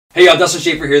Hey y'all, Dustin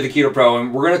Schaffer here, the Keto Pro,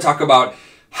 and we're going to talk about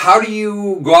how do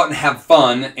you go out and have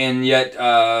fun and yet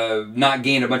not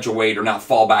gain a bunch of weight or not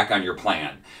fall back on your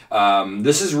plan.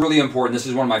 This is really important. This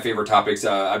is one of my favorite topics.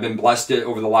 I've been blessed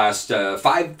over the last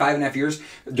five and a half years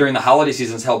during the holiday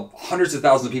seasons, help hundreds of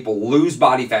thousands of people lose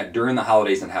body fat during the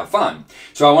holidays and have fun.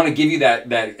 So I want to give you that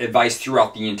advice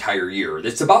throughout the entire year.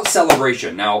 It's about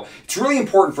celebration. Now, it's really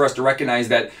important for us to recognize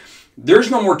that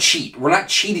there's no more cheat. We're not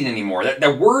cheating anymore.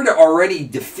 That word already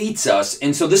defeats us.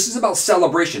 And so this is about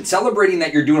celebration. Celebrating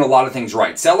that you're doing a lot of things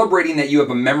right. Celebrating that you have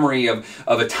a memory of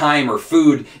a time or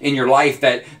food in your life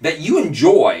that you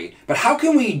enjoy. But how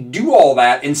can we do all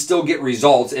that and still get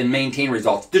results and maintain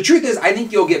results? The truth is, I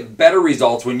think you'll get better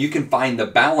results when you can find the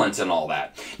balance in all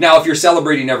that. Now, if you're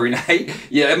celebrating every night,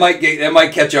 yeah, it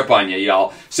might catch up on you,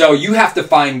 y'all. So you have to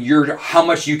find how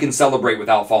much you can celebrate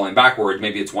without falling backwards.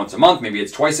 Maybe it's once a month, maybe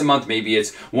it's twice a month, maybe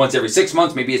it's once every 6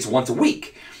 months, maybe it's once a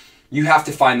week. You have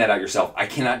to find that out yourself. I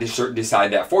cannot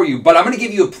decide that for you, but I'm going to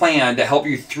give you a plan to help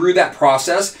you through that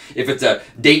process. If it's a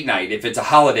date night, if it's a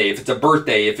holiday, if it's a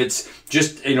birthday, if it's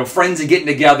just, friends getting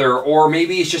together, or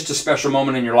maybe it's just a special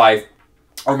moment in your life,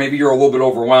 or maybe you're a little bit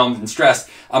overwhelmed and stressed,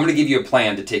 I'm going to give you a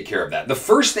plan to take care of that. The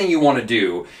first thing you want to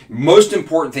do, most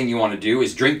important thing you want to do,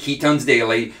 is drink ketones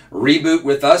daily, reboot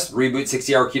with us, reboot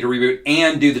 60-hour keto reboot,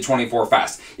 and do the 24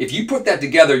 fast. If you put that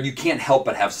together, you can't help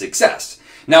but have success.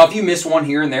 Now, if you miss one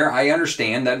here and there, I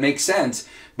understand, that makes sense.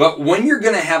 But when you're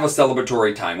going to have a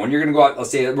celebratory time, when you're going to go out,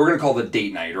 let's say we're going to call it a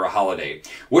date night or a holiday,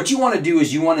 what you want to do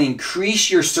is you want to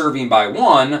increase your serving by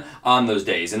 1 on those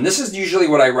days. And this is usually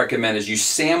what I recommend, is you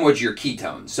sandwich your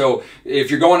ketones. So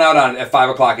if you're going out at 5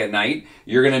 o'clock at night,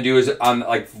 you're going to do is on,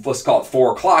 like, let's call it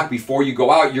 4 o'clock, before you go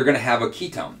out, you're going to have a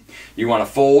ketone. You want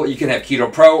you can have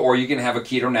Keto Pro, or you can have a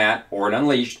Keto Nat or an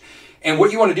Unleashed. And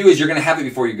what you want to do is you're going to have it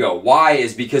before you go. Why?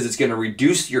 Is because it's going to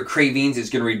reduce your cravings,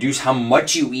 it's going to reduce how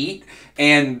much you eat,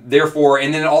 and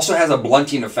then it also has a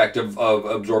blunting effect of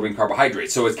absorbing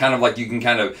carbohydrates. So it's kind of like you can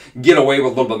kind of get away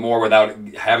with a little bit more without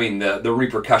having the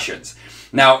repercussions.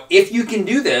 Now, if you can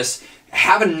do this,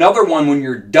 have another one when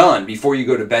you're done before you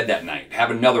go to bed that night.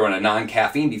 Have another one, a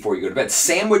non-caffeine, before you go to bed.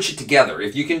 Sandwich it together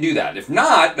if you can do that. If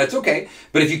not, that's okay.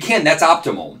 But if you can, that's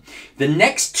optimal. The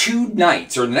next 2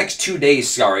 nights, or the next 2 days,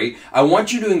 sorry, I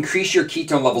want you to increase your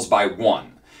ketone levels by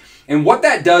 1. And what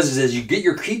that does is, as you get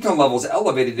your ketone levels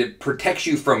elevated, it protects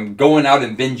you from going out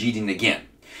and binge eating again.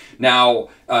 Now,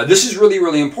 this is really,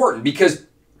 really important, because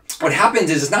what happens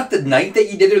is, it's not the night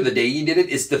that you did it or the day you did it,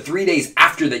 it's the 3 days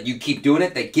after that you keep doing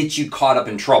it that gets you caught up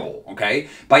in trouble, okay?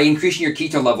 By increasing your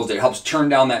ketone levels, it helps turn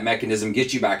down that mechanism,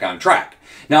 get you back on track.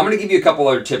 Now, I'm going to give you a couple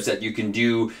other tips that you can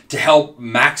do to help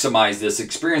maximize this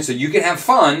experience so you can have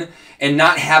fun and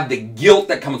not have the guilt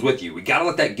that comes with you. We got to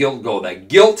let that guilt go. That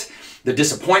guilt, the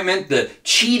disappointment, the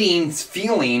cheating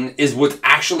feeling is what's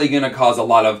actually going to cause a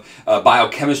lot of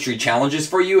biochemistry challenges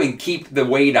for you and keep the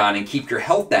weight on and keep your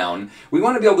health down. We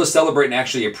want to be able to celebrate and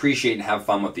actually appreciate and have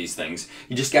fun with these things.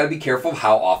 You just got to be careful of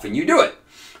how often you do it.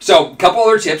 So, a couple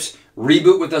other tips.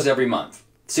 Reboot with us every month.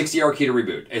 60-hour keto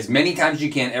reboot. As many times as you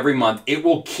can every month. It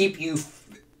will keep you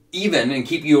even and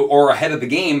keep you ahead of the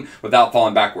game without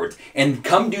falling backwards. And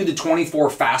come do the 24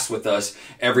 fast with us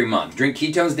every month. Drink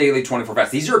ketones daily, 24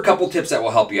 fast. These are a couple tips that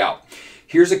will help you out.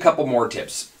 Here's a couple more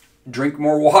tips. Drink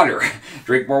more water.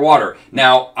 Drink more water.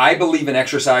 Now, I believe in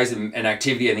exercise and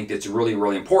activity. I think that's really,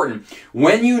 really important.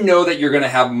 When you know that you're going to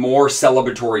have more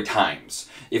celebratory times,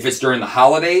 if it's during the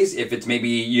holidays, if it's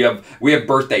maybe we have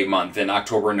birthday month in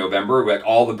October and November,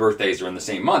 all the birthdays are in the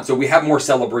same month, so we have more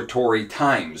celebratory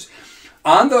times.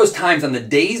 On those times, on the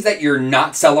days that you're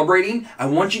not celebrating, I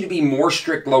want you to be more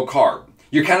strict low carb.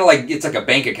 You're kind of like, it's like a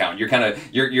bank account. You're kind of,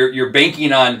 you're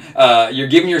banking on, you're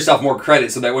giving yourself more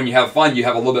credit so that when you have fun, you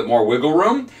have a little bit more wiggle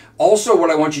room. Also, what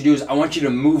I want you to do is I want you to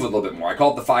move a little bit more. I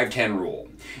call it the 5-10 rule.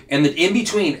 And in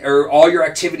between, or all your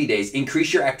activity days,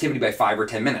 increase your activity by 5 or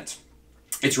 10 minutes.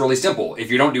 It's really simple. If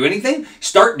you don't do anything,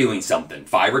 start doing something.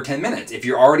 5 or 10 minutes. If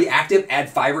you're already active, add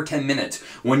 5 or 10 minutes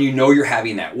when you know you're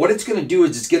having that. What it's going to do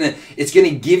is it's going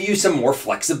to give you some more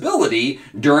flexibility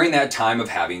during that time of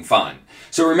having fun.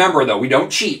 So remember, though, we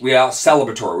don't cheat. We are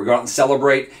celebratory. We go out and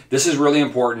celebrate. This is really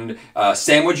important.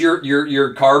 Sandwich your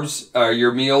carbs,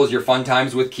 your meals, your fun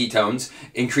times with ketones.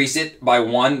 Increase it by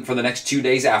 1 for the next 2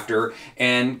 days after,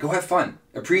 and go have fun.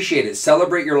 Appreciate it.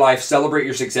 Celebrate your life. Celebrate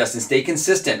your success, and stay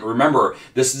consistent. Remember,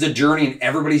 this is a journey, and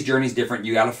everybody's journey is different.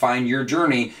 You got to find your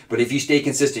journey, but if you stay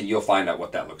consistent, you'll find out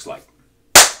what that looks like.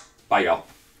 Bye, y'all.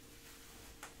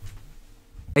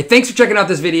 Hey, thanks for checking out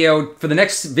this video. For the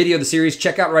next video of the series,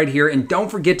 check out right here. And don't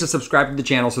forget to subscribe to the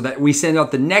channel so that we send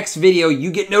out the next video,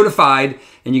 you get notified,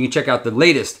 and you can check out the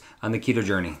latest on the keto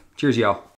journey. Cheers, y'all.